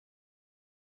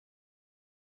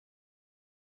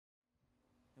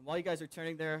And while you guys are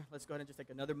turning there, let's go ahead and just take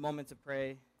another moment to pray,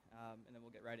 and then we'll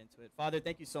get right into it. Father,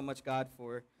 thank you so much, God,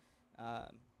 for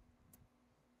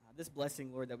this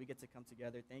blessing, Lord, that we get to come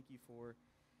together. Thank you for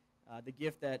the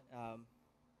gift that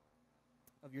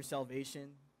of your salvation,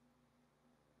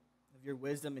 of your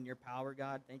wisdom and your power,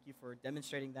 God. Thank you for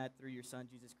demonstrating that through your Son,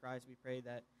 Jesus Christ. We pray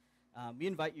that we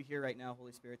invite you here right now,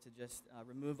 Holy Spirit, to just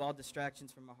remove all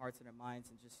distractions from our hearts and our minds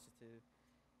and just to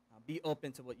be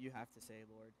open to what you have to say,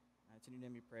 Lord. It's in your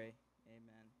name we pray.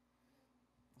 Amen.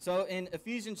 So in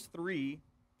Ephesians 3,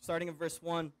 starting in verse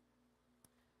 1,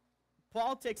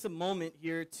 Paul takes a moment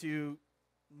here to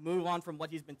move on from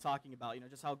what he's been talking about,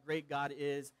 just how great God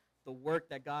is, the work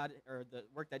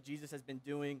that Jesus has been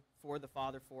doing for the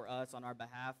Father, for us, on our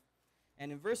behalf.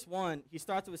 And in verse 1, he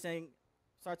starts off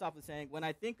with saying, when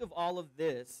I think of all of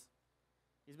this,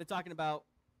 he's been talking about,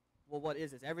 well, what is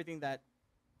this? Everything that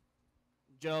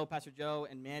Pastor Joe,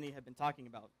 and Manny have been talking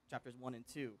about, chapters 1 and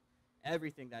 2,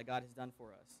 everything that God has done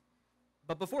for us.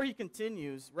 But before he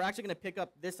continues, we're actually going to pick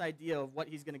up this idea of what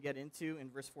he's going to get into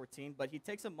in verse 14, but he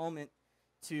takes a moment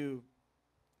to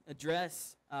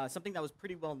address something that was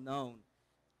pretty well known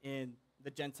in the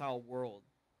Gentile world.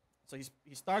 So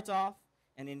he starts off,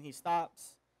 and then he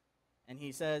stops, and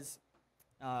he says,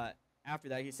 after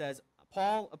that, he says,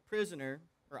 Paul, a prisoner,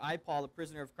 or I, Paul, a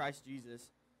prisoner of Christ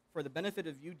Jesus, for the benefit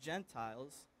of you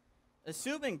Gentiles,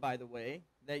 assuming, by the way,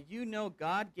 that you know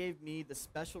God gave me the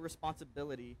special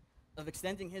responsibility of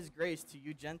extending his grace to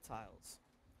you Gentiles.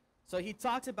 So he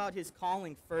talks about his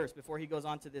calling first before he goes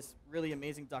on to this really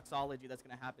amazing doxology that's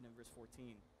going to happen in verse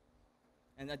 14.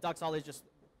 And that doxology is just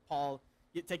Paul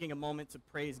taking a moment to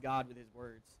praise God with his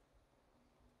words.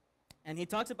 And he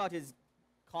talks about his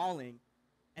calling,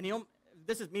 and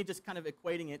this is me just kind of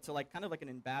equating it to kind of like an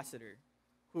ambassador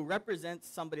who represents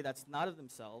somebody that's not of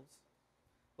themselves,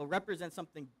 but represents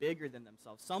something bigger than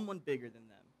themselves, someone bigger than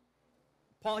them.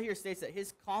 Paul here states that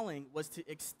his calling was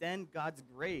to extend God's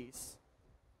grace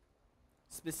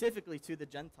specifically to the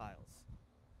Gentiles.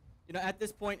 At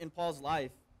this point in Paul's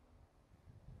life,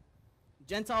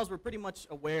 Gentiles were pretty much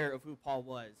aware of who Paul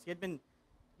was. He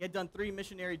had done 3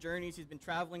 missionary journeys. He's been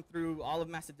traveling through all of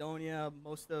Macedonia,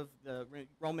 most of the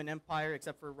Roman Empire,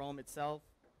 except for Rome itself.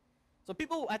 So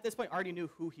people at this point already knew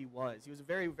who he was. He was a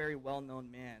very, very well-known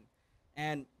man.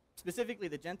 And specifically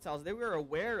the Gentiles, they were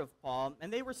aware of Paul,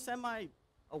 and they were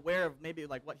semi-aware of maybe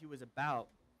what he was about.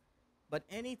 But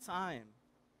any time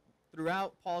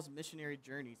throughout Paul's missionary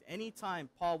journeys, anytime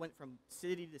Paul went from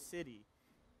city to city,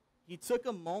 he took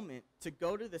a moment to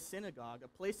go to the synagogue, a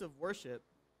place of worship,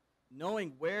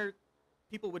 knowing where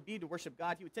people would be to worship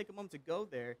God. He would take a moment to go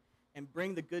there and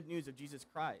bring the good news of Jesus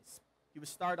Christ. He would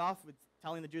start off with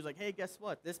telling the Jews, hey, guess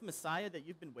what? This Messiah that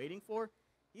you've been waiting for,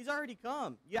 he's already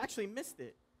come. You actually missed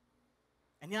it.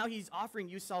 And now he's offering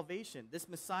you salvation. This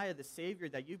Messiah, the Savior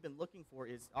that you've been looking for,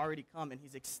 is already come, and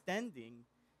he's extending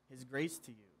his grace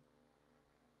to you.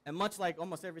 And much like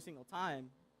almost every single time,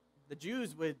 the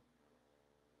Jews would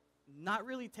not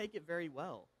really take it very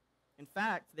well. In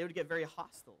fact, they would get very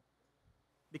hostile.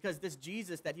 Because this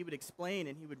Jesus that he would explain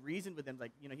and he would reason with them,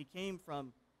 he came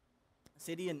from a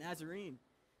city in Nazarene.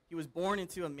 He was born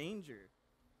into a manger,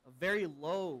 a very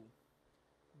low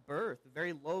birth, a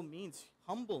very low means,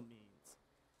 humble means.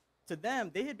 To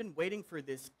them, they had been waiting for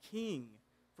this king,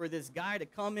 for this guy to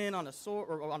come in on a sword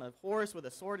or on a horse with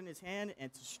a sword in his hand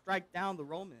and to strike down the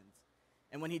Romans.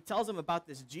 And when he tells them about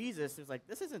this Jesus, it's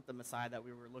this isn't the Messiah that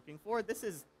we were looking for. This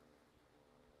is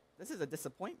a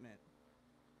disappointment.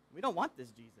 We don't want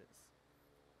this Jesus.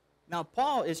 Now,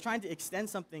 Paul is trying to extend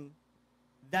something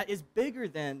that is bigger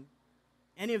than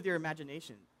any of their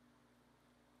imagination.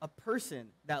 A person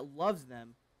that loves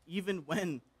them even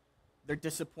when they're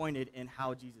disappointed in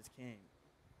how Jesus came.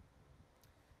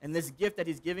 And this gift that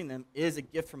he's giving them is a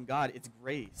gift from God. It's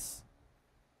grace.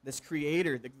 This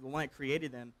creator, the one that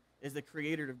created them, is the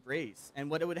creator of grace. And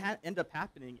what it would end up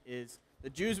happening is the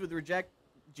Jews would reject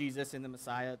Jesus and the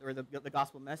Messiah, or the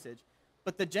gospel message,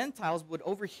 but the Gentiles would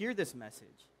overhear this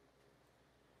message.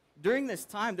 During this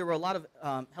time, there were a lot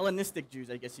of Hellenistic Jews,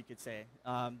 I guess you could say.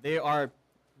 They are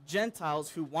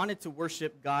Gentiles who wanted to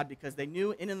worship God because they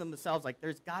knew in and themselves,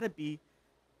 there's got to be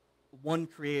one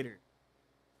creator.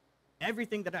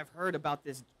 Everything that I've heard about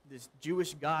this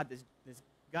Jewish God, this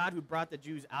God who brought the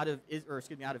Jews out of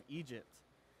Egypt,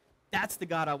 that's the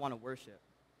God I want to worship.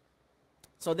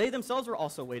 So they themselves were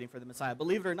also waiting for the Messiah,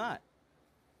 believe it or not.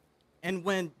 And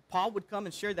when Paul would come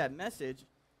and share that message,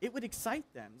 it would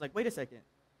excite them. It's wait a second.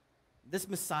 This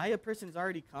Messiah person has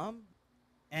already come,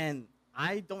 and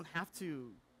I don't have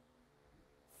to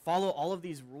follow all of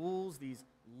these rules, these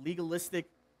legalistic,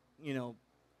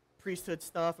 priesthood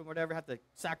stuff and whatever, have to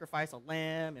sacrifice a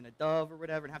lamb and a dove or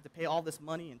whatever, and have to pay all this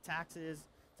money and taxes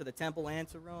to the temple and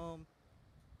to Rome.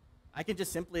 I can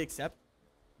just simply accept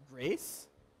grace.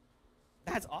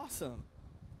 That's awesome.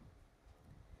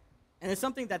 And it's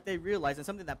something that they realize, and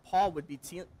something that Paul would be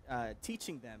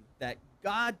teaching them, that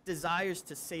God desires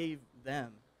to save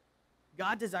them.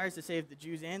 God desires to save the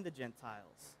Jews and the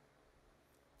Gentiles.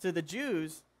 To the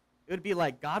Jews, it would be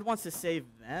like God wants to save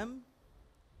them.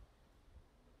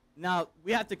 Now,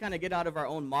 we have to kind of get out of our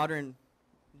own modern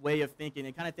way of thinking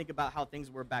and kind of think about how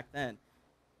things were back then.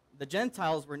 The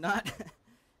Gentiles were not,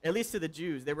 at least to the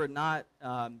Jews, they were not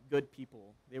good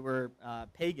people. They were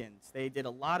pagans. They did a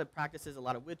lot of practices, a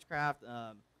lot of witchcraft.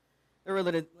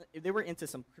 They were into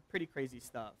some pretty crazy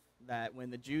stuff that when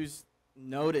the Jews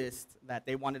noticed that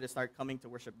they wanted to start coming to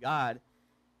worship God,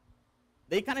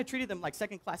 they kind of treated them like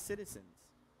second-class citizens.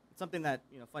 It's something that,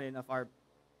 funny enough, our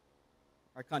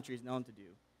country is known to do,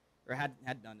 or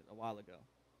had done it a while ago.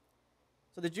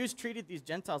 So the Jews treated these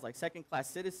Gentiles like second-class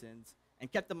citizens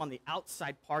and kept them on the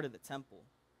outside part of the temple.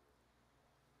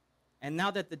 And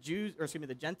now that the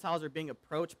Gentiles are being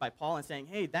approached by Paul and saying,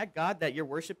 hey, that God that you're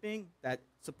worshiping, that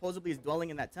supposedly is dwelling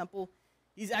in that temple,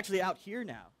 he's actually out here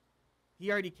now.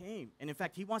 He already came. And in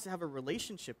fact, he wants to have a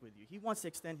relationship with you. He wants to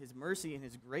extend his mercy and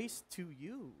his grace to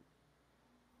you.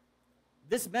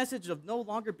 This message of no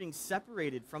longer being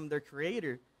separated from their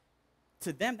Creator,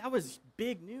 to them, that was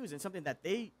big news and something that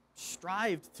they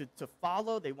strived to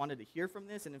follow. They wanted to hear from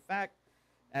this. And in fact,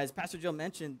 as Pastor Joe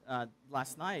mentioned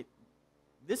last night,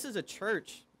 this is a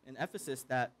church in Ephesus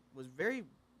that was very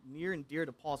near and dear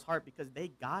to Paul's heart because they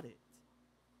got it.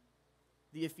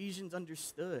 The Ephesians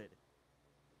understood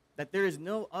that there is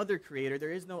no other Creator,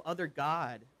 there is no other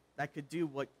God that could do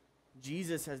what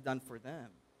Jesus has done for them.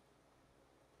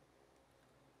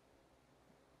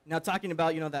 Now, talking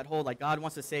about, that whole, God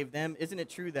wants to save them, isn't it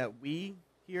true that we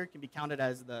here can be counted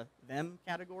as the them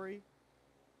category?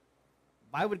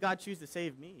 Why would God choose to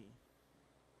save me?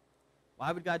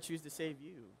 Why would God choose to save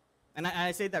you? And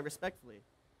I say that respectfully.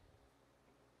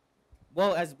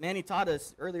 Well, as Manny taught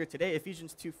us earlier today,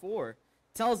 Ephesians 2:4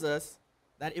 tells us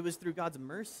that it was through God's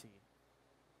mercy.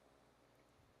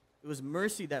 It was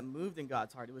mercy that moved in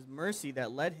God's heart. It was mercy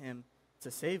that led him to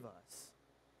save us.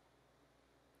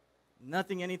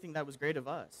 Anything that was great of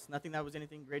us. Nothing that was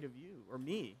anything great of you or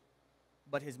me,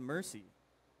 but his mercy.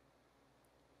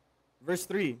 Verse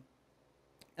 3,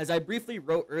 as I briefly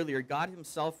wrote earlier, God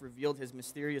himself revealed his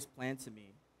mysterious plan to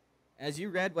me. As you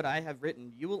read what I have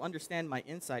written, you will understand my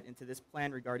insight into this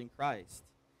plan regarding Christ.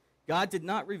 God did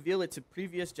not reveal it to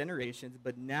previous generations,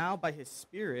 but now by his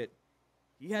Spirit,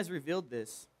 he has revealed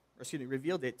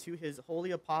it to his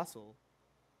holy apostles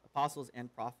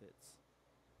and prophets.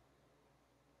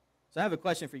 So I have a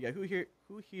question for you.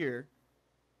 Who here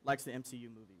likes the MCU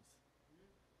movies?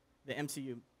 The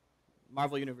MCU,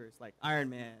 Marvel Universe, like Iron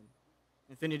Man,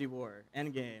 Infinity War,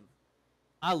 Endgame.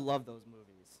 I love those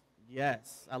movies.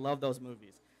 Yes, I love those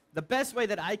movies. The best way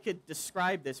that I could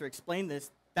describe this or explain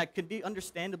this that could be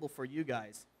understandable for you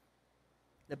guys,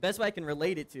 the best way I can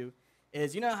relate it to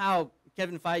is, how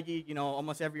Kevin Feige,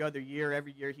 almost every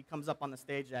year, he comes up on the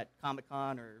stage at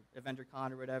Comic-Con or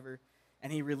AvengerCon or whatever,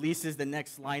 and he releases the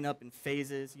next lineup in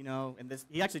phases, and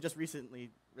he actually just recently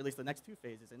released the next 2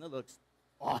 phases, and it looks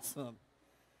awesome.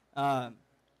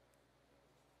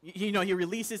 He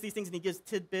releases these things, and he gives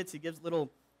tidbits, he gives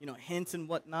little, hints and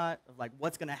whatnot of,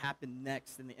 what's going to happen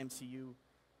next in the MCU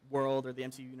world, or the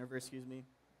MCU universe,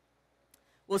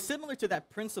 Well, similar to that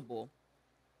principle,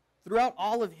 throughout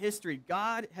all of history,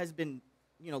 God has been,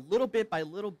 little bit by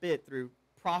little bit, through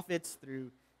prophets,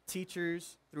 through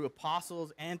teachers, through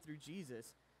apostles, and through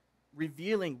Jesus,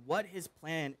 revealing what his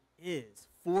plan is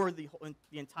for the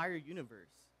entire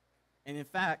universe. And in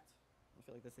fact, I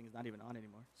feel like this thing is not even on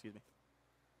anymore. Excuse me.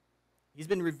 He's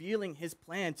been revealing his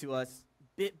plan to us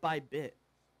bit by bit.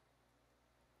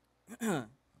 And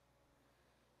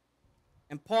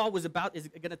Paul is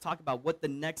going to talk about what the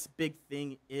next big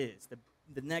thing is,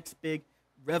 the next big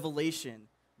revelation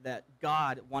that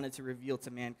God wanted to reveal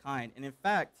to mankind. And in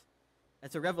fact,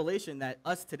 it's a revelation that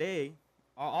us today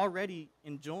are already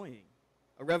enjoying,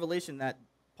 a revelation that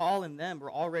Paul and them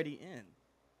were already in.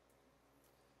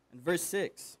 In verse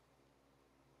 6,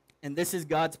 and this is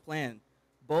God's plan.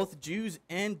 Both Jews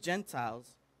and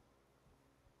Gentiles.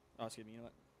 Oh, excuse me, you know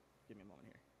what? Give me a moment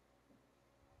here.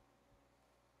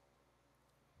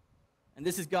 And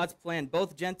this is God's plan.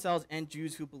 Both Gentiles and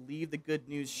Jews who believe the good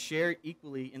news share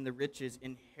equally in the riches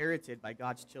inherited by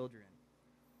God's children.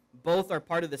 Both are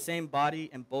part of the same body,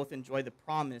 and both enjoy the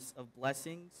promise of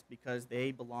blessings because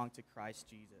they belong to Christ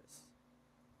Jesus.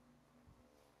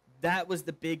 That was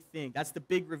the big thing. That's the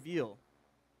big reveal.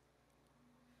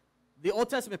 The Old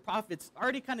Testament prophets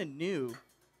already kind of knew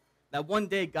that one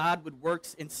day God would work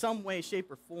in some way,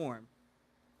 shape, or form,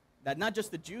 that not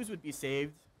just the Jews would be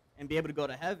saved and be able to go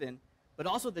to heaven, but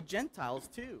also the Gentiles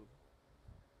too.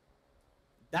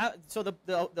 So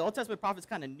the Old Testament prophets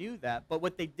kind of knew that, but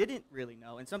what they didn't really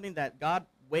know, and something that God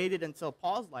waited until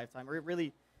Paul's lifetime, or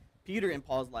really Peter in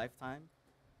Paul's lifetime,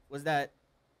 was that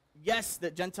yes,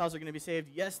 the Gentiles are going to be saved.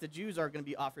 Yes, the Jews are going to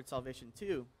be offered salvation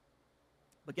too.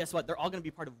 But guess what? They're all going to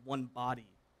be part of one body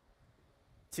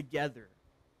together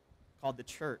called the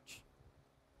church.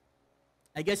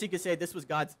 I guess you could say this was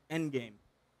God's end game.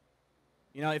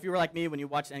 You know, if you were like me when you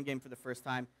watched Endgame for the first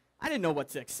time, I didn't know what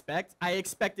to expect. I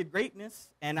expected greatness,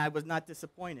 and I was not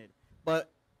disappointed. But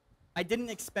I didn't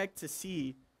expect to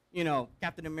see, you know,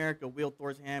 Captain America wield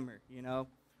Thor's hammer, you know,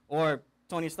 or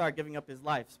Tony Stark giving up his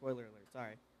life. Spoiler alert,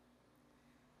 sorry.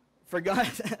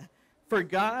 For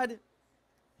God,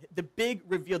 the big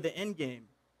reveal, the end game,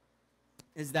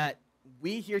 is that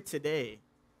we here today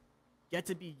get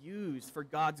to be used for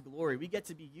God's glory. We get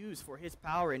to be used for his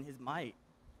power and his might.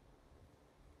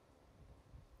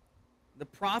 The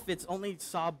prophets only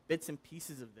saw bits and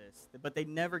pieces of this, but they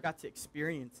never got to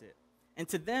experience it. And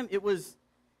to them, it was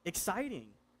exciting.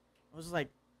 It was like,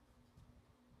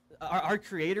 our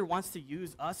Creator wants to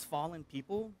use us fallen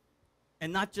people,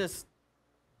 and not just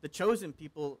the chosen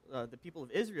people, the people of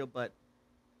Israel, but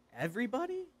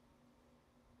everybody?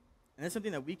 And that's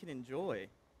something that we can enjoy.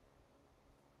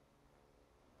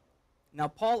 Now,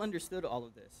 Paul understood all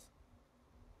of this.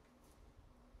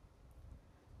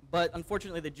 But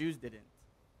unfortunately, the Jews didn't.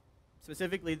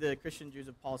 Specifically, the Christian Jews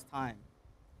of Paul's time.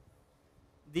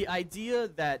 The idea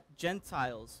that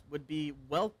Gentiles would be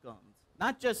welcomed,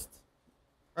 not just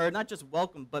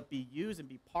welcomed, but be used and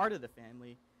be part of the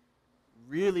family,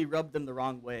 really rubbed them the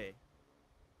wrong way.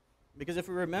 Because if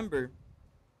we remember,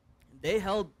 they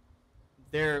held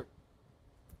their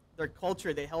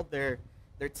culture, they held their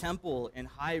temple in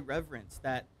high reverence,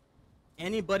 that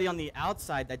anybody on the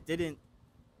outside that didn't,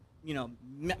 you know,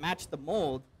 match the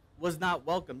mold was not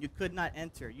welcome. You could not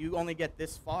enter. You only get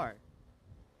this far.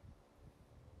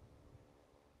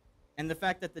 And the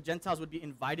fact that the Gentiles would be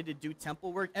invited to do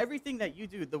temple work, everything that you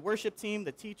do, the worship team,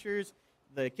 the teachers,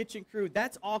 the kitchen crew,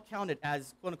 that's all counted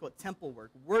as quote-unquote temple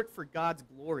work for God's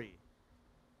glory.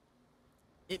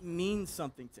 It means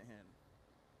something to him.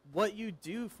 What you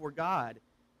do for God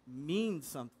means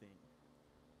something.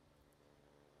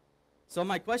 So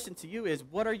my question to you is,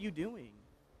 what are you doing?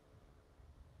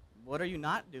 What are you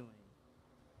not doing?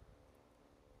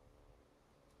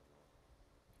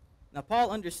 Now,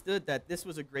 Paul understood that this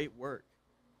was a great work.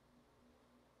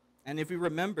 And if we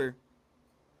remember,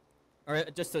 or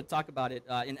just to talk about it,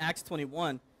 in Acts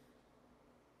 21,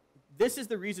 this is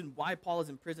the reason why Paul is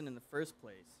in prison in the first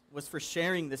place, was for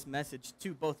sharing this message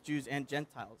to both Jews and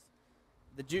Gentiles.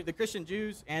 The Christian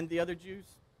Jews and the other Jews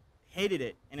hated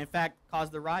it, and in fact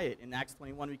caused a riot. In Acts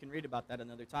 21, we can read about that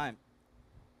another time.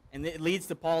 And it leads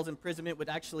to Paul's imprisonment, which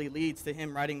actually leads to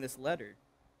him writing this letter.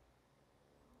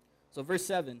 So verse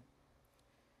 7,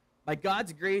 by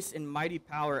God's grace and mighty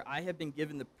power, I have been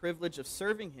given the privilege of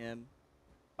serving him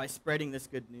by spreading this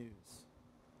good news.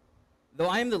 Though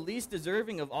I am the least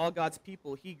deserving of all God's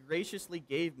people, he graciously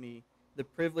gave me the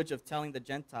privilege of telling the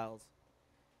Gentiles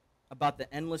about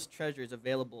the endless treasures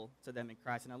available to them in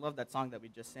Christ. And I love that song that we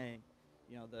just sang,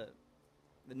 you know, the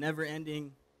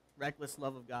never-ending, reckless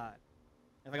love of God.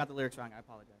 If I got the lyrics wrong, I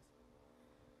apologize.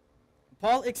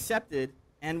 Paul accepted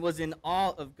and was in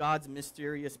awe of God's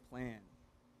mysterious plan.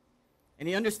 And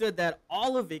he understood that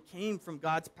all of it came from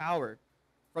God's power,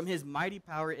 from his mighty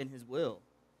power and his will.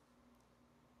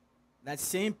 That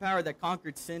same power that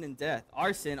conquered sin,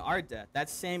 our death, that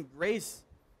same grace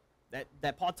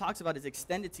that Paul talks about is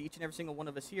extended to each and every single one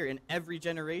of us here in every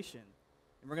generation.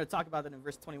 And we're going to talk about that in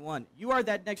verse 21. You are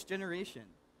that next generation.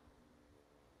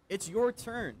 It's your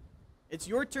turn. It's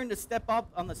your turn to step up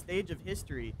on the stage of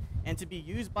history and to be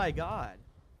used by God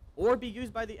or be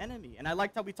used by the enemy. And I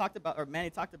liked how Manny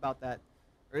talked about that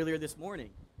earlier this morning.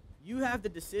 You have the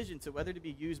decision to whether to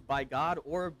be used by God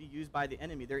or be used by the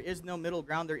enemy. There is no middle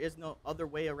ground. There is no other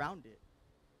way around it.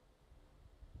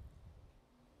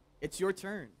 It's your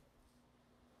turn.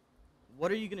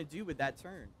 What are you going to do with that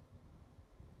turn?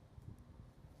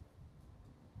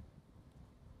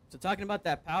 So talking about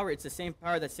that power, it's the same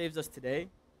power that saves us today.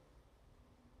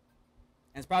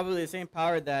 And it's probably the same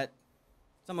power that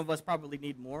some of us probably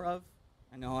need more of.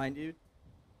 I know I do.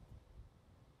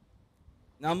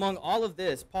 Now, among all of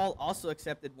this, Paul also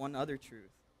accepted one other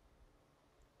truth.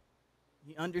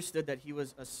 He understood that he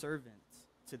was a servant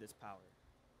to this power.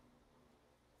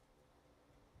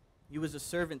 He was a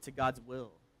servant to God's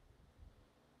will.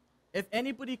 If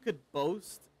anybody could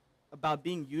boast about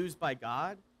being used by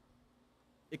God,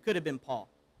 it could have been Paul.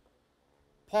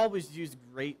 Paul was used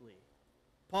greatly.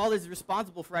 Paul is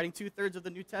responsible for writing 2/3 of the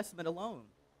New Testament alone.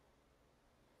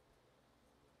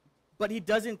 But he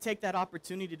doesn't take that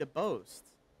opportunity to boast.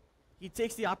 He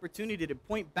takes the opportunity to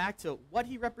point back to what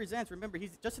he represents. Remember,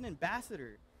 he's just an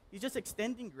ambassador. He's just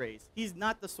extending grace. He's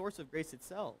not the source of grace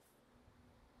itself.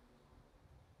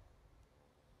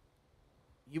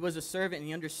 He was a servant, and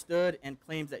he understood and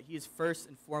claims that he is first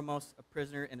and foremost a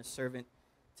prisoner and a servant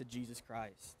to Jesus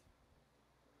Christ.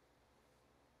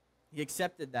 He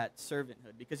accepted that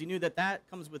servanthood because he knew that that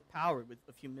comes with power, with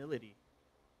humility.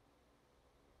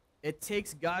 It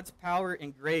takes God's power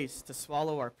and grace to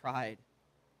swallow our pride,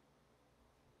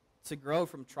 to grow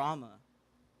from trauma,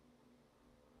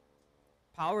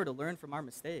 power to learn from our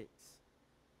mistakes.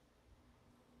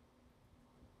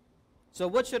 So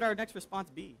what should our next response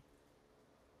be?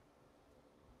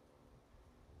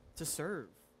 To serve.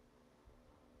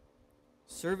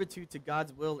 Servitude to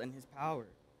God's will and his power.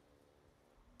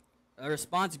 A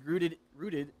response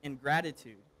rooted in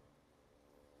gratitude,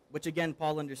 which again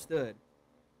Paul understood.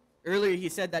 Earlier he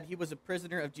said that he was a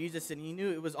prisoner of Jesus and he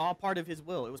knew it was all part of his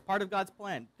will. It was part of God's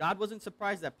plan. God wasn't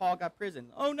surprised that Paul got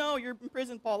prison. Oh no, you're in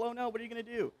prison, Paul. Oh no, what are you going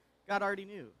to do? God already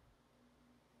knew.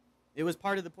 It was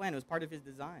part of the plan. It was part of his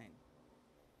design.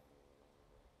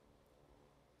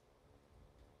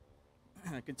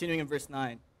 Continuing in verse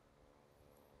 9.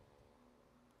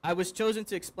 I was chosen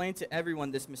to explain to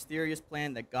everyone this mysterious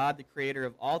plan that God, the creator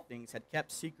of all things, had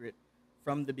kept secret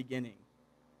from the beginning.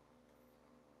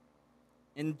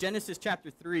 In Genesis chapter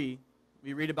 3,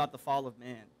 we read about the fall of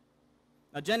man.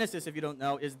 Now, Genesis, if you don't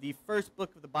know, is the first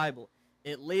book of the Bible.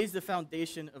 It lays the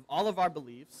foundation of all of our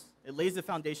beliefs. It lays the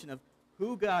foundation of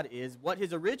who God is, what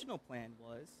his original plan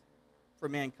was for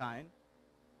mankind.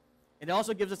 And it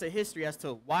also gives us a history as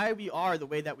to why we are the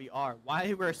way that we are,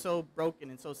 why we're so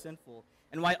broken and so sinful,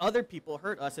 and why other people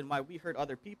hurt us and why we hurt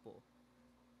other people.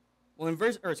 Well,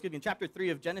 in chapter 3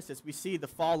 of Genesis, we see the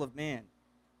fall of man.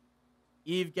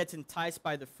 Eve gets enticed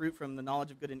by the fruit from the knowledge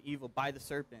of good and evil by the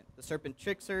serpent. The serpent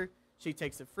tricks her. She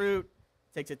takes the fruit,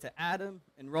 takes it to Adam,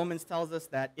 and Romans tells us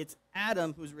that it's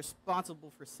Adam who's responsible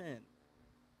for sin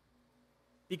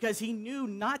because he knew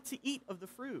not to eat of the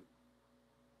fruit.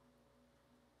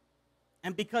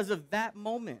 And because of that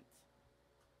moment,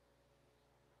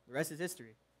 the rest is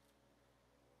history.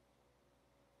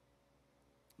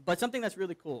 But something that's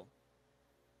really cool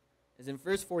is in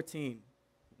verse 14,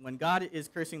 when God is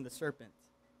cursing the serpent,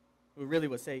 who really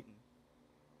was Satan,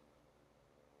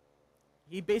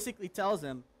 he basically tells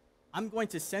him, I'm going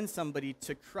to send somebody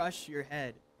to crush your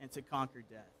head and to conquer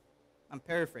death. I'm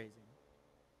paraphrasing.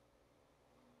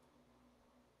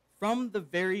 From the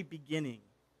very beginning,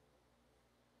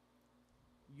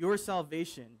 your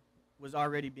salvation was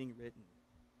already being written.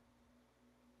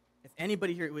 If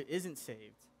anybody here who isn't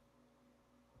saved,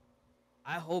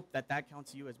 I hope that that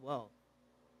counts you as well.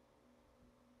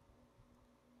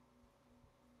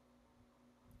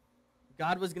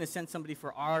 God was going to send somebody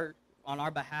on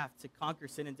our behalf to conquer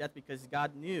sin and death because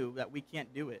God knew that we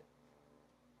can't do it.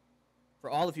 For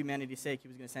all of humanity's sake, he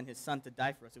was going to send his son to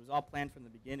die for us. It was all planned from the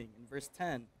beginning. In verse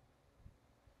 10,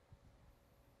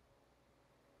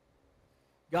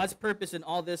 God's purpose in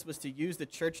all this was to use the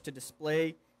church to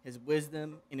display his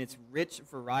wisdom in its rich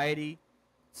variety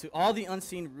to all the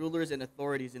unseen rulers and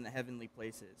authorities in the heavenly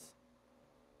places.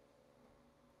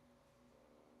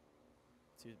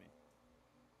 Excuse me.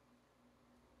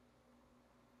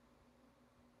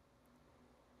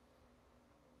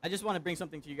 I just want to bring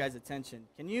something to you guys' attention.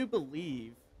 Can you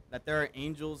believe that there are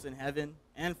angels in heaven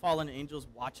and fallen angels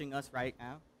watching us right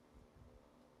now?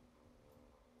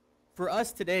 For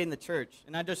us today in the church,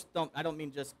 and I don't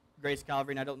mean just Grace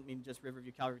Calvary, and I don't mean just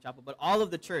Riverview Calvary Chapel, but all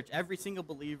of the church, every single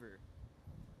believer,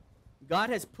 God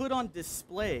has put on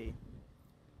display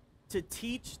to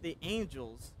teach the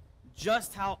angels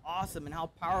just how awesome and how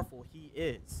powerful he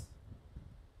is.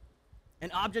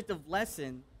 An object of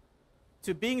lesson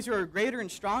to beings who are greater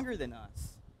and stronger than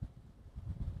us.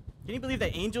 Can you believe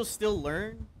that angels still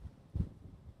learn?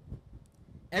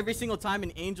 Every single time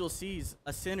an angel sees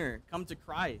a sinner come to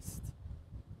Christ,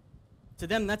 to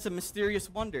them that's a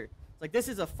mysterious wonder. It's like, this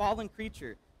is a fallen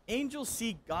creature. Angels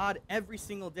see God every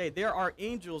single day. There are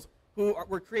angels who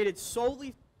were created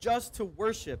solely just to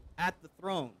worship at the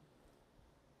throne.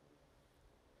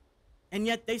 And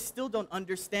yet they still don't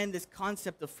understand this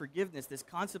concept of forgiveness, this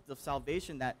concept of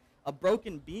salvation, that a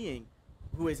broken being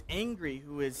who is angry,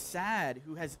 who is sad,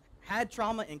 who has had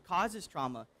trauma and causes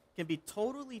trauma can be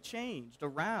totally changed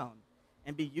around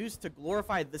and be used to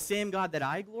glorify the same God that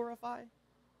I glorify,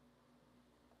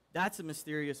 that's a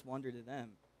mysterious wonder to them.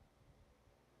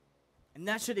 And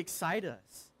that should excite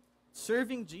us.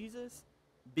 Serving Jesus,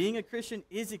 being a Christian,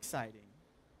 is exciting.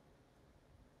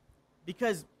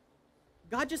 Because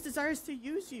God just desires to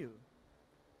use you.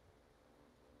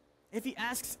 If he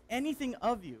asks anything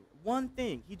of you, one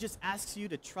thing, he just asks you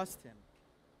to trust him.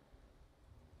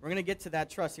 We're going to get to that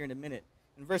trust here in a minute.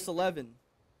 In verse 11,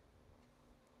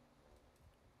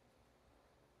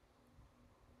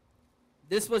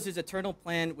 this was his eternal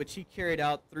plan, which he carried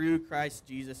out through Christ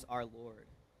Jesus our Lord.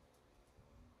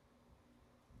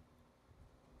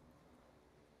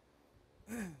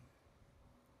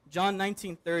 John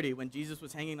 19:30, when Jesus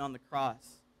was hanging on the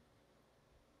cross,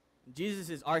 Jesus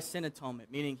is our sin atonement,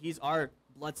 meaning he's our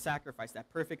blood sacrifice, that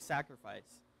perfect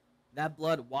sacrifice. That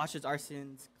blood washes our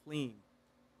sins clean.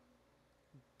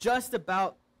 Just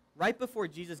about right before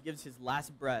Jesus gives his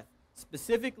last breath,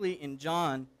 specifically in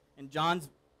John's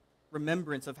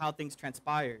remembrance of how things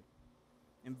transpired.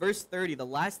 In verse 30, the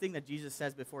last thing that Jesus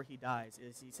says before he dies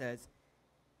is he says,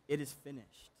 "It is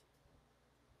finished."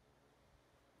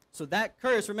 So that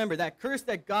curse, remember, that curse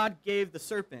that God gave the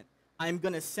serpent, I'm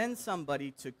going to send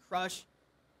somebody to crush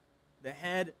the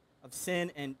head of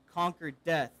sin and conquer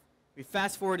death. We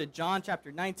fast forward to John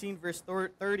chapter 19, verse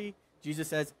 30. Jesus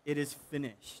says, "It is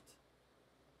finished."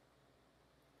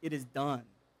 It is done.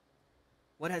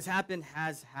 What has happened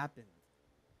has happened.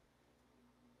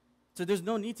 So there's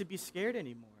no need to be scared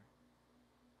anymore.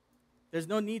 There's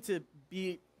no need to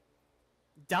be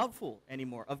doubtful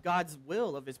anymore of God's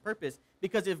will, of his purpose.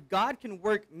 Because if God can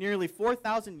work nearly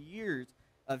 4,000 years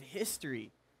of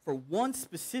history for one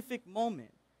specific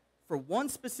moment, for one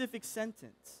specific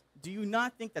sentence, do you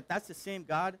not think that that's the same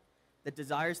God that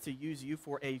desires to use you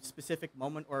for a specific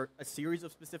moment or a series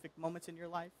of specific moments in your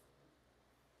life?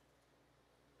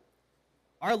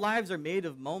 Our lives are made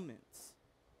of moments.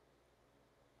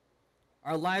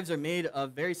 Our lives are made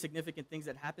of very significant things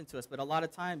that happen to us, but a lot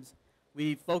of times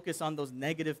we focus on those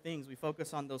negative things. We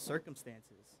focus on those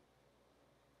circumstances.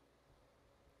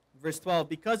 Verse 12,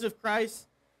 because of Christ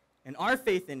and our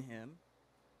faith in him,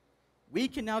 we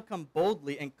can now come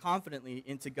boldly and confidently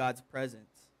into God's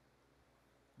presence.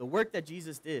 The work that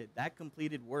Jesus did, that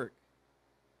completed work.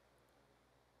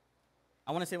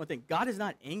 I want to say one thing. God is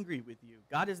not angry with you.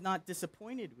 God is not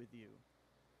disappointed with you.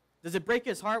 Does it break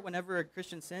his heart whenever a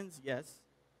Christian sins? Yes.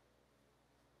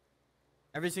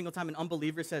 Every single time an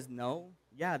unbeliever says no,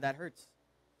 yeah, that hurts.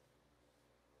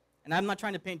 And I'm not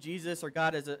trying to paint Jesus or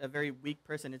God as a very weak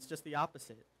person. It's just the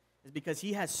opposite. It's because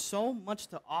he has so much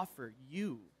to offer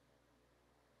you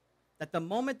that the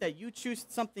moment that you choose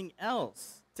something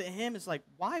else, to him it's like,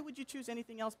 why would you choose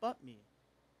anything else but me?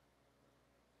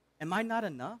 Am I not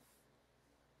enough?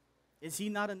 Is he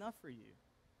not enough for you?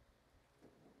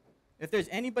 If there's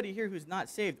anybody here who's not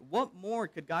saved, what more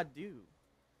could God do?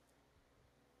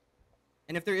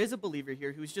 And if there is a believer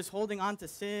here who's just holding on to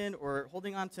sin or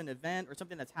holding on to an event or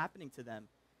something that's happening to them,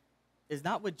 is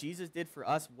not what Jesus did for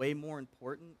us way more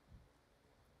important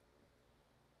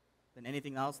than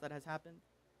anything else that has happened?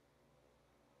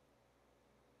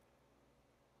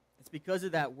 It's because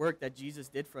of that work that Jesus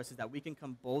did for us is that we can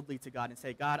come boldly to God and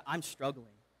say, God, I'm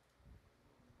struggling.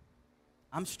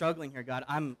 I'm struggling here, God.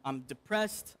 I'm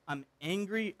depressed. I'm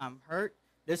angry. I'm hurt.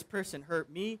 This person hurt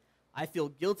me. I feel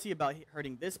guilty about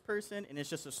hurting this person, and it's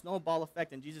just a snowball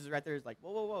effect, and Jesus is right there. He's like,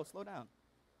 whoa, whoa, whoa, slow down.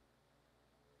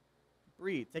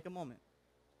 Breathe. Take a moment.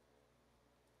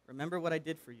 Remember what I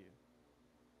did for you.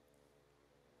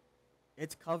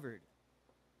 It's covered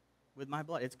with my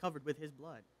blood. It's covered with his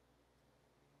blood.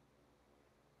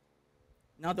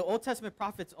 Now, the Old Testament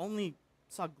prophets only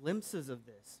saw glimpses of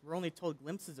this. We're only told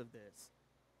glimpses of this.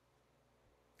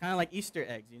 Kind of like Easter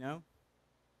eggs, you know?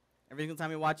 Every single time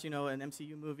we watch, an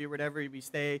MCU movie or whatever, we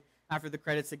stay after the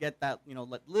credits to get that,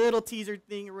 little teaser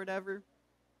thing or whatever.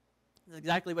 That's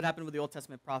exactly what happened with the Old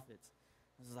Testament prophets.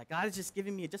 It was like, God is just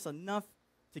giving me just enough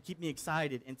to keep me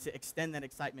excited and to extend that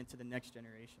excitement to the next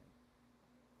generation.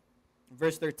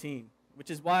 Verse 13, which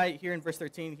is why here in verse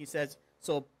 13 he says,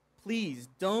 so please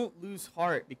don't lose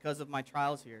heart because of my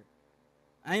trials here.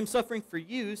 I am suffering for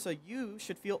you, so you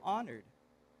should feel honored.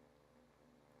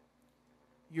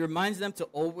 He reminds them to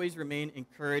always remain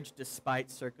encouraged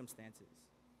despite circumstances.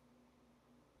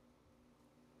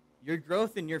 Your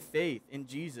growth in your faith in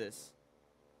Jesus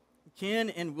can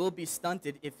and will be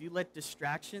stunted if you let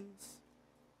distractions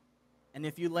and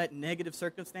if you let negative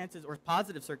circumstances or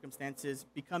positive circumstances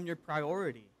become your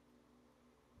priority.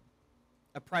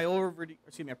 A priority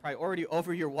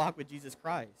over your walk with Jesus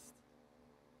Christ.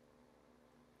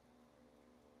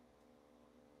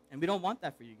 And we don't want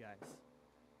that for you guys.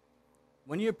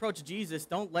 When you approach Jesus,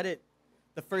 don't let it,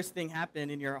 the first thing happen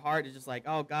in your heart is just like,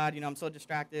 oh, God, I'm so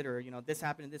distracted, or, this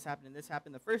happened and this happened and this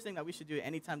happened. The first thing that we should do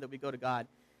anytime that we go to God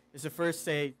is to first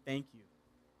say, thank you.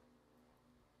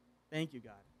 Thank you,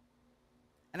 God.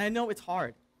 And I know it's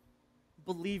hard.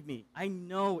 Believe me, I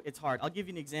know it's hard. I'll give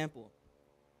you an example.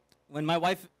 When my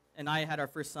wife and I had our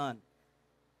first son,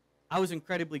 I was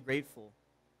incredibly grateful.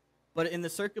 But in the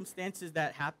circumstances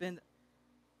that happened,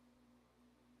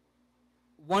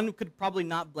 one could probably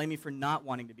not blame me for not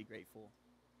wanting to be grateful.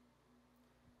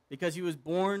 Because he was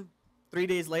born, 3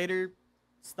 days later,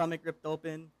 stomach ripped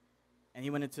open, and he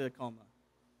went into a coma,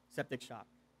 septic shock.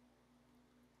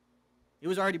 He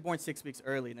was already born 6 weeks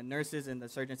early, and the nurses and the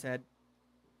surgeon said,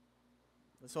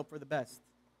 let's hope for the best.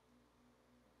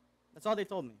 That's all they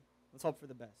told me. Let's hope for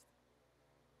the best.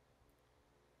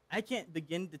 I can't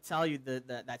begin to tell you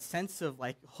that sense of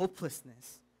like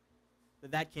hopelessness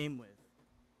that came with.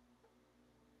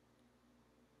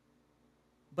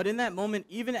 But in that moment,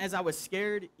 even as I was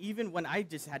scared, even when I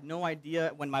just had no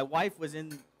idea, when my wife was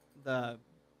in the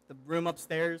room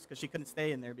upstairs, because she couldn't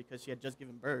stay in there because she had just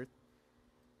given birth,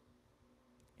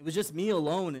 it was just me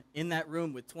alone in that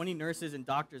room with 20 nurses and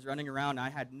doctors running around. I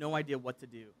had no idea what to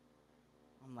do.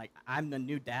 I'm like, I'm the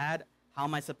new dad. How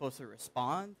am I supposed to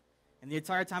respond? And the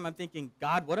entire time I'm thinking,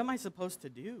 God, what am I supposed to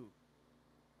do?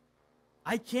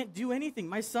 I can't do anything.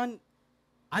 My son,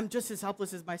 I'm just as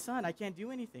helpless as my son. I can't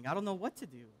do anything. I don't know what to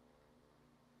do.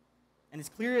 And as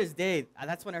clear as day,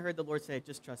 that's when I heard the Lord say,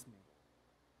 just trust me.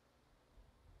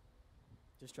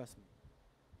 Just trust me.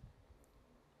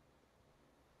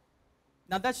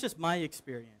 Now, that's just my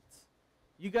experience.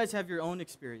 You guys have your own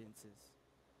experiences.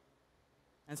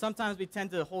 And sometimes we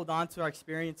tend to hold on to our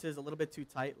experiences a little bit too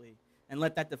tightly and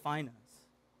let that define us.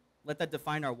 Let that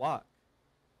define our walk.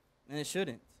 And it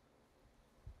shouldn't.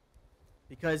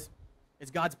 Because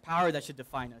it's God's power that should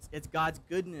define us. It's God's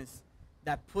goodness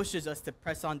that pushes us to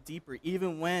press on deeper,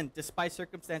 even when, despite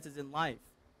circumstances in life,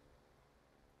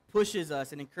 pushes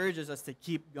us and encourages us to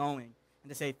keep going and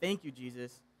to say, thank you,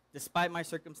 Jesus. Despite my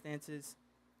circumstances,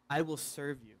 I will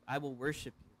serve you. I will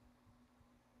worship you.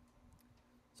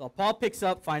 So Paul picks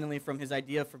up finally from his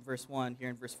idea from verse 1 here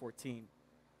in verse 14.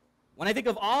 When I think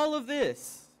of all of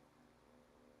this,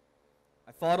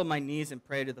 I fall to my knees and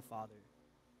pray to the Father.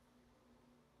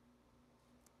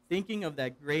 Thinking of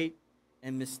that great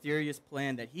and mysterious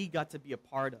plan that he got to be a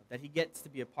part of, that he gets to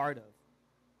be a part of,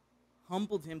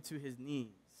 humbled him to his knees.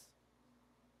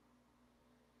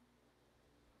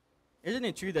 Isn't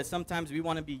it true that sometimes we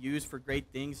want to be used for great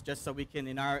things just so we can,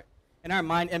 in our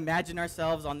mind, imagine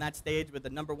ourselves on that stage with the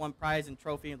 #1 prize and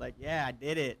trophy, like, yeah, I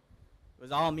did it. It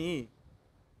was all me.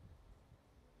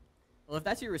 Well, if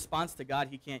that's your response to God,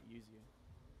 he can't use you.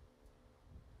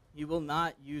 He will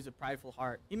not use a prideful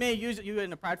heart. He may use you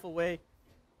in a prideful way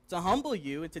to humble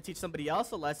you and to teach somebody else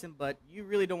a lesson, but you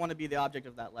really don't want to be the object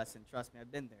of that lesson. Trust me,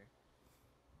 I've been there.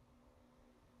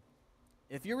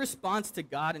 If your response to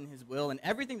God and his will and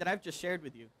everything that I've just shared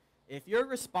with you, if your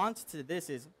response to this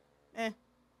is, I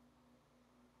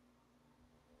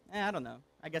don't know,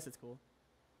 I guess it's cool,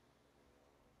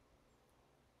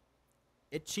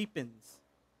 it cheapens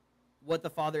what the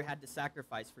Father had to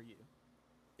sacrifice for you.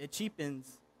 It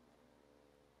cheapens,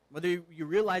 whether you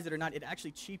realize it or not, it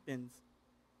actually cheapens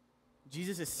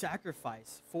Jesus'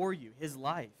 sacrifice for you, his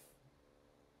life.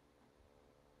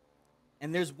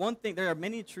 And there's one thing, there are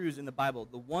many truths in the Bible.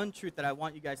 The one truth that I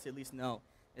want you guys to at least know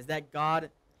is that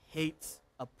God hates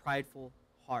a prideful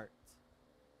heart.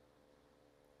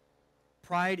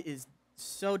 Pride is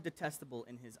so detestable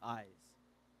in his eyes.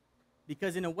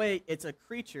 Because in a way, it's a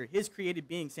creature, his created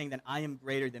being, saying that I am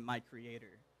greater than my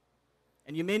creator.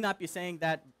 And you may not be saying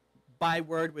that by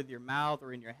word with your mouth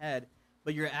or in your head,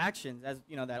 but your actions, as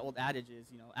you know, that old adage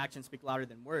is, actions speak louder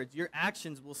than words. Your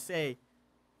actions will say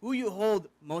who you hold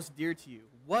most dear to you,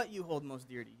 what you hold most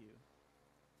dear to you.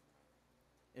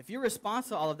 If your response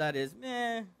to all of that is,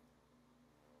 meh,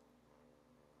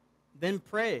 then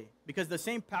pray. Because the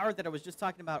same power that I was just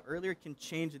talking about earlier can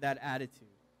change that attitude,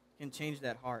 can change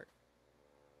that heart.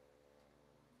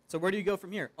 So where do you go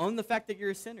from here? Own the fact that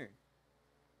you're a sinner.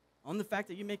 Own the fact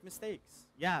that you make mistakes.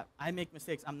 Yeah, I make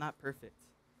mistakes. I'm not perfect.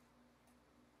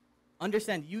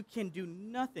 Understand, you can do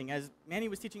nothing. As Manny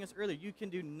was teaching us earlier, you can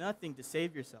do nothing to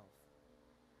save yourself.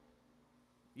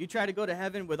 You try to go to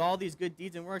heaven with all these good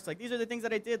deeds and works, like, these are the things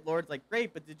that I did, Lord. It's like,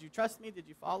 great, but did you trust me? Did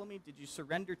you follow me? Did you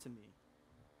surrender to me?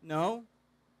 No.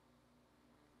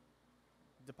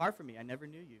 Depart from me. I never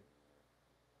knew you.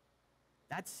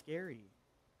 That's scary.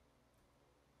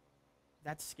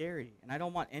 That's scary. And I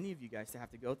don't want any of you guys to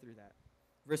have to go through that.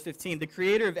 Verse 15, the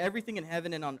creator of everything in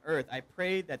heaven and on earth, I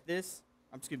pray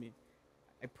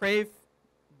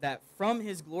that from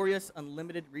his glorious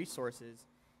unlimited resources,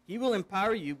 he will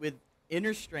empower you with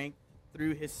inner strength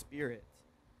through his Spirit.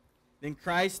 Then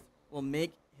Christ will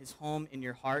make his home in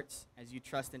your hearts as you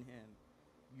trust in him.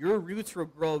 Your roots will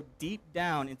grow deep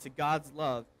down into God's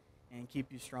love and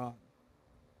keep you strong.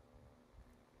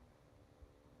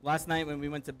 Last night when we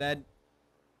went to bed,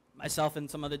 myself and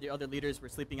some other leaders were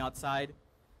sleeping outside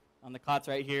on the cots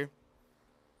right here.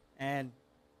 And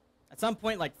at some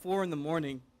point, like 4 in the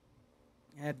morning,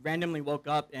 I had randomly woke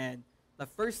up, and the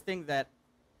first thing that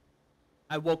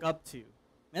I woke up to, and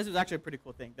this was actually a pretty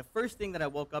cool thing, the first thing that I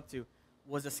woke up to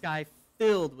was a sky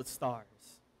filled with stars.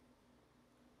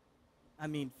 I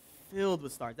mean, filled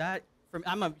with stars.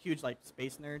 I'm a huge like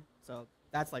space nerd, so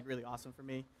that's like really awesome for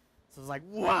me. So I was like,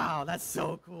 wow, that's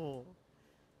so cool.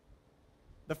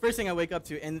 The first thing I wake up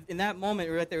to, and in that moment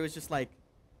right there, it was just like,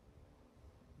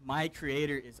 my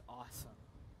Creator is awesome.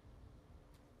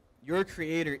 Your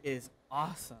Creator is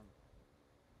awesome.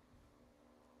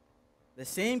 The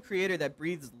same Creator that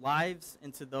breathes lives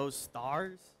into those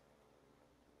stars,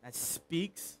 that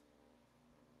speaks,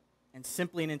 and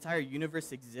simply an entire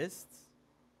universe exists.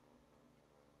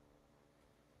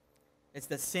 It's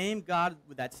the same God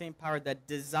with that same power that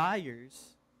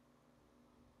desires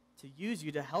to use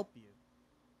you to help you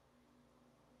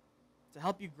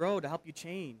grow, to help you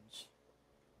change,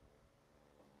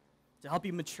 to help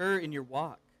you mature in your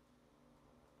walk.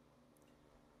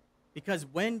 Because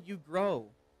when you grow,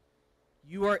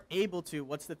 you are able to,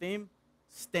 what's the theme?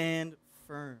 Stand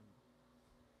firm.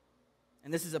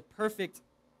 And this is a perfect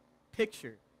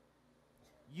picture.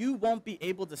 You won't be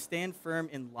able to stand firm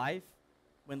in life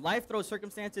when life throws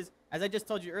circumstances. As I just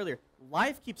told you earlier,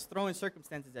 life keeps throwing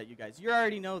circumstances at you guys. You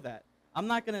already know that. I'm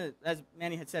not going to, as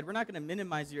Manny had said, we're not going to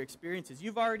minimize your experiences.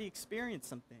 You've already experienced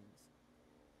some things.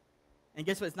 And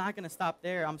guess what? It's not going to stop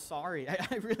there. I'm sorry.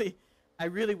 I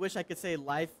really wish I could say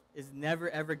life is never,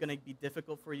 ever going to be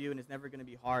difficult for you and it's never going to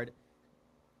be hard.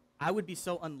 I would be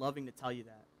so unloving to tell you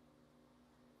that.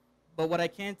 But what I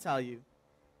can tell you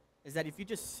is that if you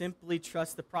just simply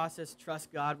trust the process,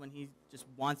 trust God when he just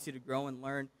wants you to grow and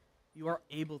learn, you are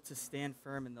able to stand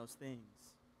firm in those things.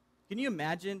 Can you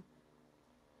imagine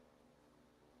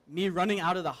me running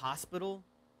out of the hospital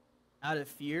out of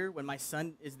fear when my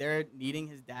son is there needing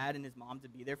his dad and his mom to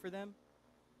be there for them?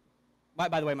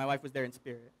 By the way, my wife was there in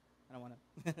spirit. I don't want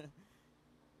to.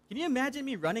 Can you imagine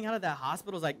me running out of that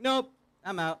hospital? It's like, nope,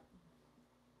 I'm out.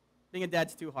 Being a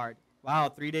dad's too hard. Wow,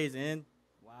 3 days in?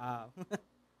 Wow.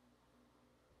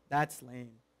 That's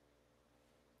lame.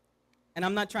 And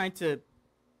I'm not trying to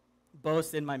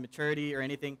boast in my maturity or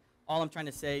anything. All I'm trying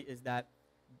to say is that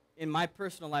in my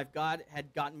personal life, God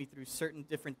had gotten me through certain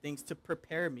different things to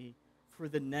prepare me for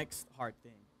the next hard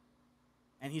thing.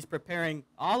 And he's preparing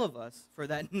all of us for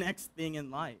that next thing in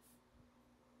life.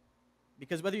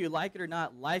 Because whether you like it or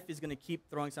not, life is going to keep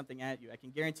throwing something at you. I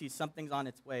can guarantee something's on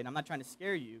its way. And I'm not trying to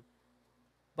scare you.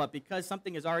 But because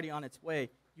something is already on its way,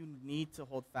 you need to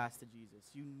hold fast to Jesus.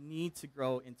 You need to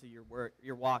grow into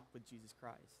your walk with Jesus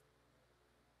Christ.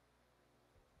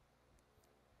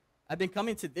 I've been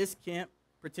coming to this camp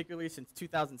particularly since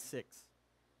 2006.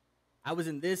 I was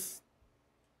in this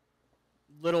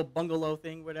little bungalow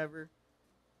thing, whatever.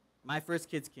 My first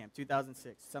kids camp,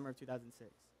 2006, summer of 2006.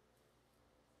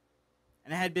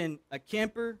 And I had been a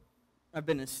camper, I've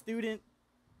been a student,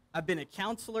 I've been a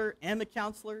counselor, am a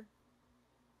counselor,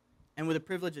 and with the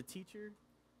privilege of teacher.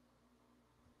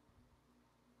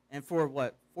 And for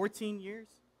what, 14 years,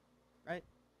 right?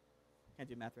 Can't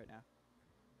do math right now.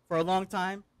 For a long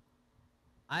time,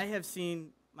 I have seen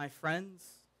my friends,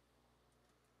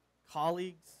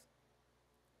 colleagues,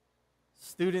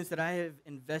 students that I have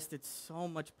invested so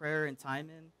much prayer and time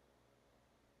in.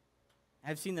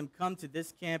 I've seen them come to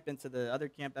this camp and to the other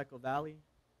camp, Echo Valley,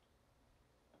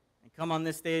 and come on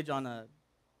this stage on a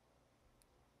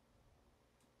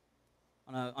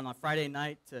Friday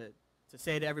night to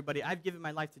say to everybody, I've given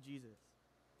my life to Jesus.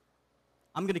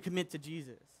 I'm going to commit to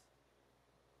Jesus.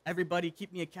 Everybody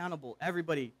keep me accountable.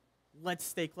 Everybody, let's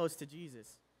stay close to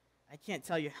Jesus. I can't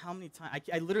tell you how many times,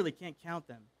 I literally can't count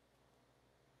them,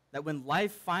 that when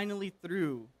life finally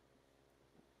threw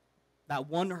that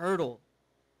one hurdle,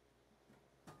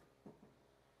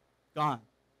 gone,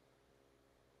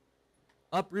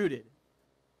 uprooted,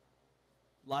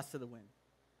 lost to the wind.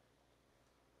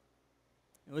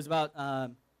 It was about, I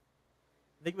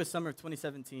think it was summer of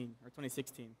 2017 or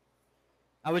 2016.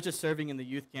 I was just serving in the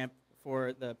youth camp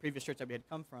for the previous church that we had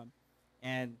come from,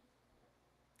 and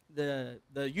the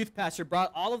youth pastor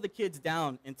brought all of the kids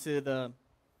down into the,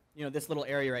 this little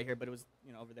area right here, but it was,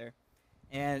 over there.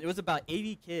 And it was about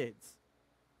 80 kids.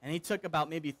 And he took about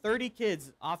maybe 30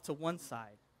 kids off to one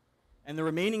side. and the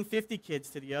remaining 50 kids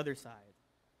to the other side.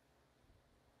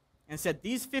 And said,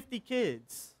 these 50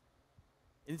 kids,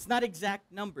 it's not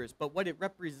exact numbers, but what it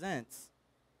represents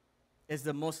is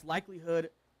the most likelihood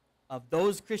of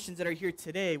those Christians that are here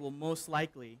today will most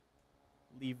likely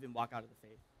leave and walk out of the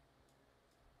faith.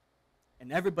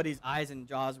 And everybody's eyes and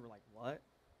jaws were like, what?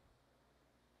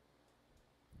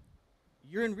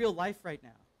 You're in real life right now.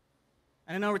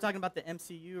 And I know we're talking about the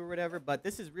MCU or whatever, but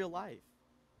this is real life.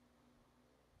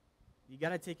 You got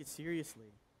to take it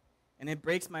seriously. And it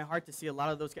breaks my heart to see a lot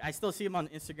of those. I still see them on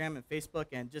Instagram and Facebook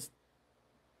and just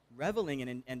reveling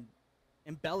and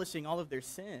embellishing all of their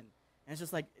sin. And it's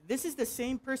just like, this is the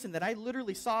same person that I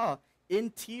literally saw in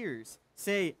tears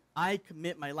say, I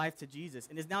commit my life to Jesus,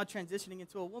 and is now transitioning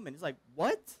into a woman. It's like,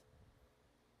 what?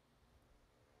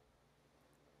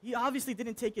 He obviously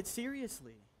didn't take it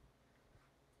seriously.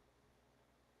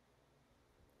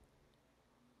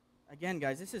 Again,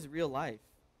 guys, this is real life.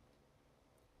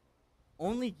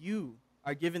 Only you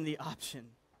are given the option.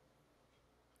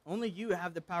 Only you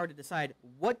have the power to decide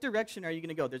what direction are you going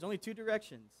to go. There's only two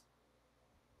directions.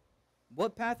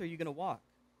 What path are you going to walk?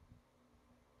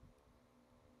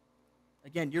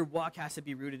 Again, your walk has to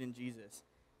be rooted in Jesus.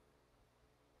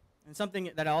 And something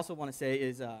that I also want to say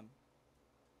is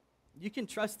you can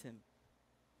trust him.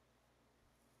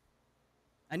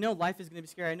 I know life is going to be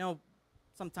scary. I know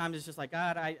sometimes it's just like,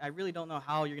 God, I really don't know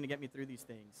how you're going to get me through these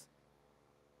things.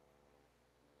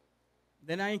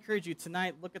 Then I encourage you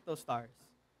tonight, look at those stars.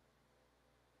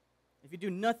 If you do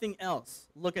nothing else,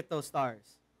 look at those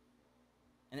stars.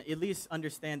 And at least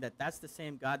understand that that's the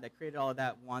same God that created all of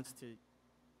that wants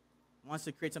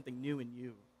to create something new in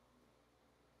you.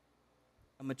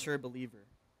 A mature believer.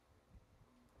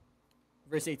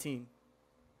 Verse 18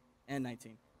 and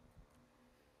 19.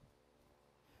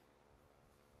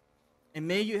 And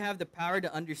may you have the power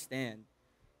to understand,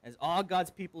 as all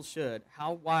God's people should,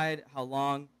 how wide, how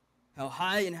long, how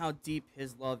high, and how deep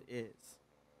his love is.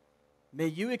 May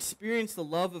you experience the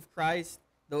love of Christ,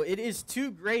 though it is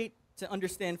too great to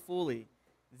understand fully.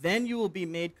 Then you will be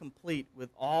made complete with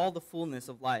all the fullness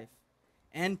of life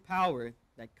and power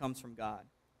that comes from God.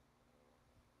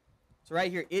 So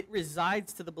right here, it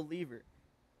resides to the believer.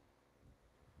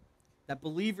 That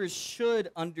believers should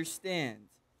understand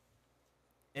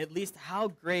at least how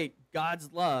great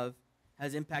God's love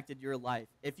has impacted your life.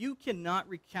 If you cannot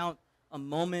recount a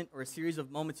moment or a series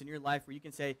of moments in your life where you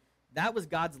can say, that was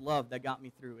God's love that got me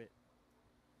through it.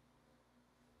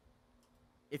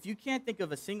 If you can't think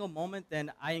of a single moment,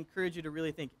 then I encourage you to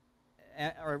really think,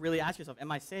 or really ask yourself, am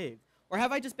I saved? Or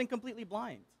have I just been completely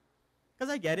blind?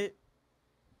 Because I get it.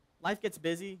 Life gets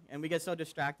busy, and we get so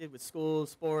distracted with school,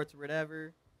 sports,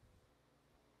 whatever.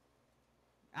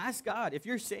 Ask God. If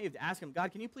you're saved, ask him,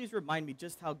 God, can you please remind me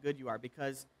just how good you are?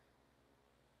 Because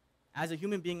as a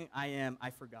human being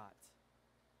I forgot.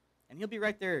 And he'll be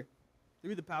right there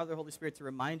through the power of the Holy Spirit to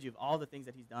remind you of all the things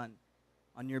that he's done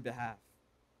on your behalf.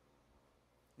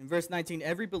 In verse 19,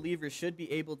 every believer should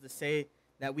be able to say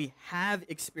that we have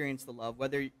experienced the love,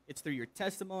 whether it's through your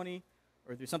testimony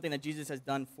or through something that Jesus has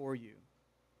done for you.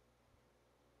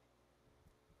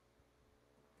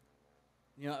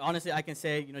 You know, honestly, I can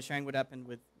say, sharing what happened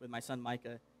with my son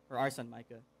Micah, or our son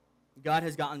Micah, God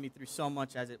has gotten me through so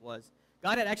much as it was.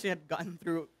 God had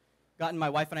gotten my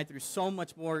wife and I through so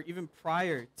much more even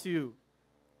prior to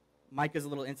Micah's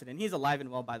little incident. He's alive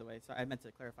and well, by the way, so I meant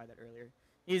to clarify that earlier.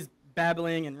 He's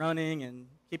babbling and running and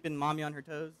keeping mommy on her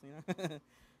toes.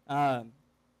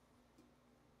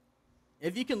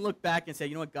 If you can look back and say,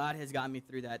 you know what, God has gotten me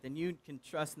through that, then you can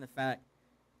trust in the fact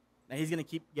that he's going to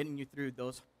keep getting you through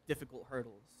those difficult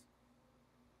hurdles.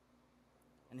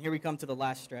 And here we come to the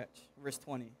last stretch, verse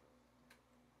 20.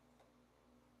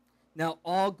 Now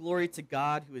all glory to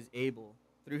God who is able,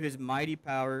 through his mighty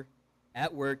power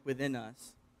at work within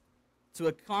us, to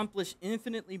accomplish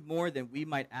infinitely more than we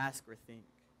might ask or think.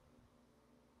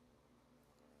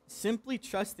 Simply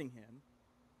trusting him,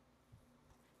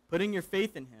 putting your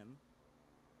faith in him,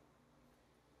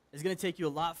 is going to take you a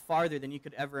lot farther than you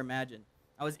could ever imagine.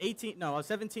 I was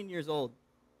 17 years old.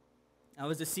 I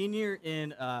was a senior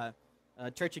in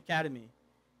Church Academy,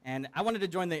 and I wanted to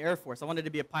join the Air Force. I wanted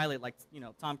to be a pilot like,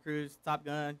 Tom Cruise, Top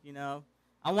Gun,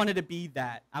 I wanted to be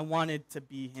that. I wanted to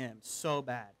be him so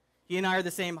bad. He and I are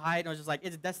the same height, and I was just like,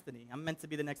 it's destiny. I'm meant to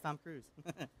be the next Tom Cruise.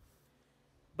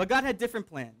 But God had different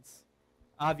plans.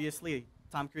 Obviously,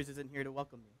 Tom Cruise isn't here to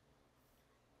welcome me.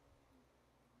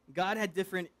 God had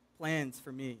different plans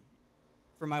for me,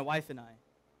 for my wife and I.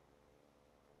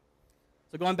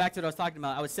 So going back to what I was talking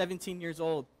about, I was 17 years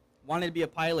old, wanted to be a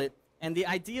pilot, and the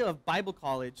idea of Bible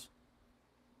college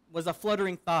was a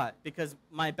fluttering thought because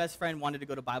my best friend wanted to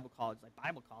go to Bible college. Like,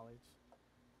 Bible college?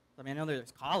 I mean, I know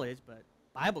there's college, but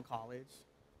Bible college,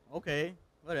 okay,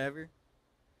 whatever.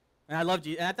 And I loved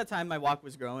you. And at that time, my walk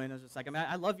was growing. I was just like, I mean,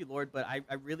 I love you, Lord, but I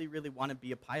really, really want to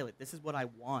be a pilot. This is what I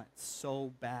want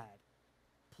so bad.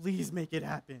 Please make it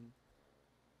happen.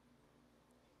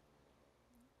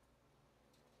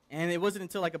 And it wasn't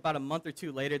until like about a month or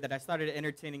two later that I started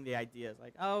entertaining the ideas.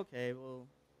 Like, oh, okay, well,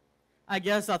 I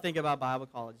guess I'll think about Bible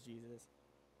college, Jesus.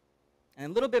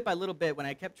 And little bit by little bit, when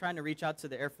I kept trying to reach out to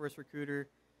the Air Force recruiter,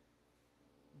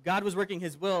 God was working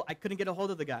his will. I couldn't get a hold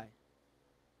of the guy.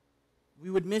 We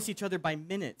would miss each other by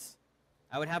minutes.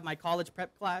 I would have my college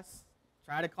prep class,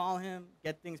 try to call him,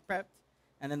 get things prepped,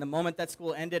 and then the moment that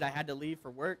school ended, I had to leave for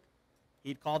work.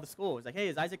 He'd call the school. He was like, hey,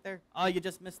 is Isaac there? Oh, you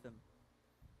just missed him.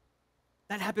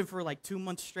 That happened for like 2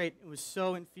 months straight. It was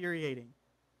so infuriating.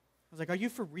 I was like, are you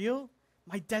for real?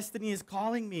 My destiny is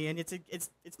calling me, and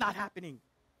it's not happening.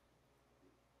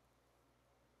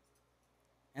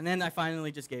 And then I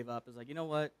finally just gave up. I was like, you know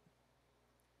what?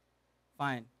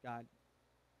 Fine, God.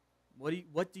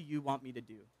 What do you want me to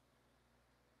do?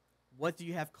 What do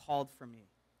you have called for me?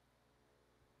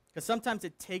 Because sometimes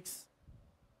it takes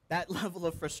that level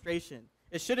of frustration.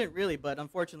 It shouldn't really, but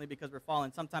unfortunately, because we're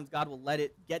fallen, sometimes God will let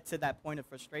it get to that point of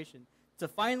frustration to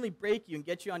finally break you and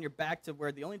get you on your back to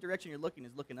where the only direction you're looking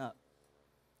is looking up.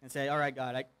 And say, all right,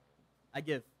 God, I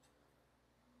give.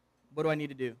 What do I need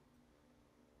to do?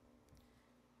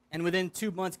 And within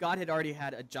 2 months, God had already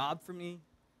had a job for me,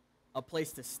 a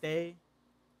place to stay,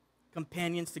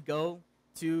 companions to go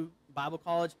to Bible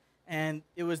college, and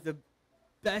it was the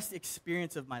best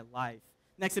experience of my life.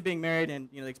 Next to being married and,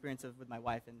 the experience with my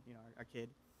wife and, our kid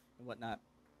and whatnot.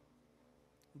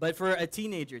 But for a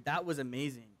teenager, that was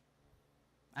amazing.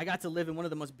 I got to live in one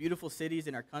of the most beautiful cities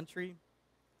in our country.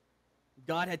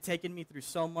 God had taken me through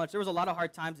so much. There was a lot of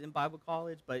hard times in Bible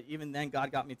college, but even then,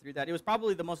 God got me through that. It was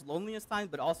probably the most loneliest time,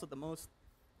 but also the most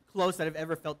close that I've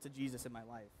ever felt to Jesus in my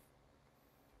life.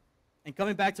 And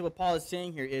coming back to what Paul is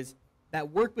saying here is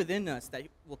that work within us that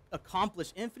will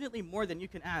accomplish infinitely more than you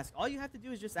can ask. All you have to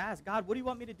do is just ask, God, what do you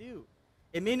want me to do?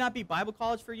 It may not be Bible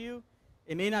college for you.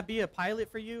 It may not be a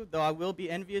pilot for you, though I will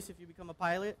be envious if you become a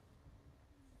pilot.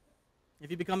 If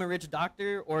you become a rich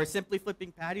doctor or simply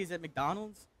flipping patties at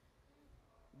McDonald's,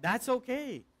 that's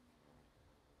okay.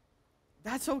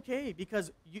 That's okay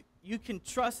because you can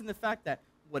trust in the fact that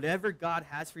whatever God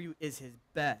has for you is his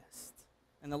best.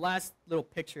 And the last little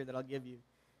picture that I'll give you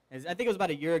is, I think it was about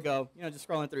a year ago, just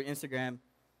scrolling through Instagram.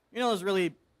 Those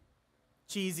really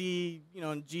cheesy,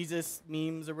 Jesus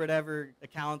memes or whatever,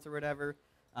 accounts or whatever.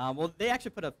 Well, they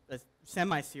actually put a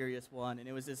semi-serious one, and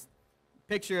it was this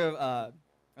picture of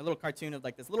a little cartoon of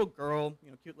like this little girl,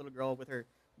 cute little girl with her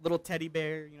little teddy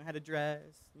bear, had a dress,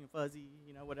 fuzzy,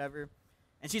 whatever.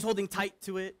 And she's holding tight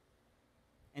to it.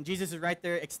 And Jesus is right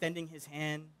there extending his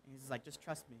hand. And he's like, just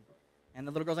trust me. And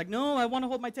the little girl's like, no, I want to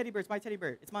hold my teddy bear. It's my teddy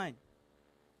bear. It's mine.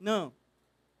 No.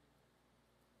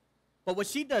 But what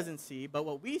she doesn't see, but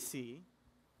what we see,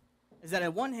 is that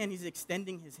on one hand, he's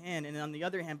extending his hand. And on the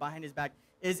other hand, behind his back,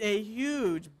 is a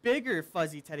huge, bigger,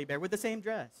 fuzzy teddy bear with the same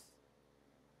dress.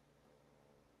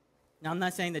 Now, I'm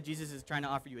not saying that Jesus is trying to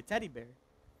offer you a teddy bear.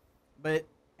 But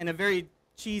in a very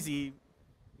cheesy,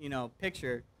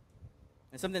 picture,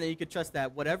 and something that you could trust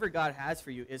that whatever God has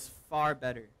for you is far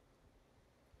better.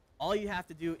 All you have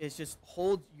to do is just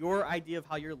hold your idea of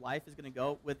how your life is going to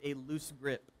go with a loose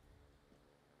grip.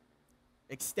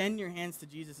 Extend your hands to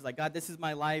Jesus. It's like, God, this is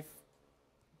my life.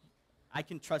 I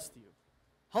can trust you.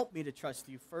 Help me to trust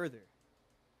you further.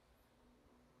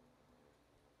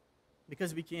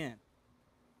 Because we can.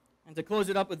 And to close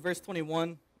it up with verse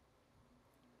 21,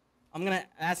 I'm going to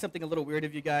ask something a little weird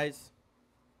of you guys.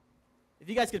 If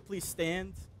you guys could please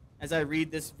stand as I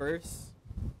read this verse,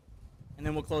 and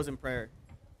then we'll close in prayer.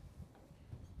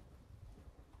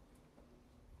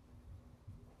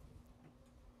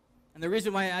 And the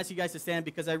reason why I ask you guys to stand,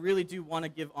 because I really do want to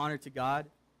give honor to God.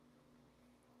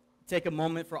 Take a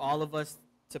moment for all of us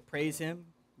to praise him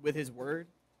with his word.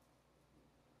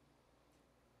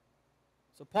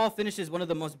 So Paul finishes one of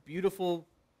the most beautiful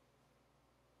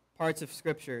parts of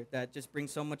Scripture that just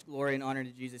brings so much glory and honor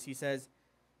to Jesus. He says,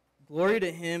 glory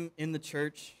to him in the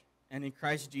church and in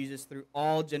Christ Jesus through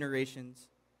all generations,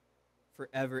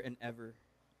 forever and ever.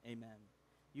 Amen.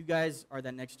 You guys are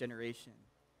that next generation.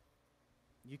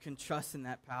 You can trust in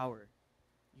that power.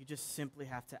 You just simply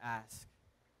have to ask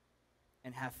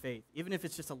and have faith, even if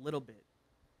it's just a little bit.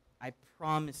 I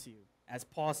promise you, as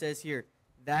Paul says here,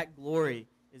 that glory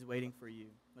is waiting for you.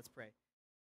 Let's pray.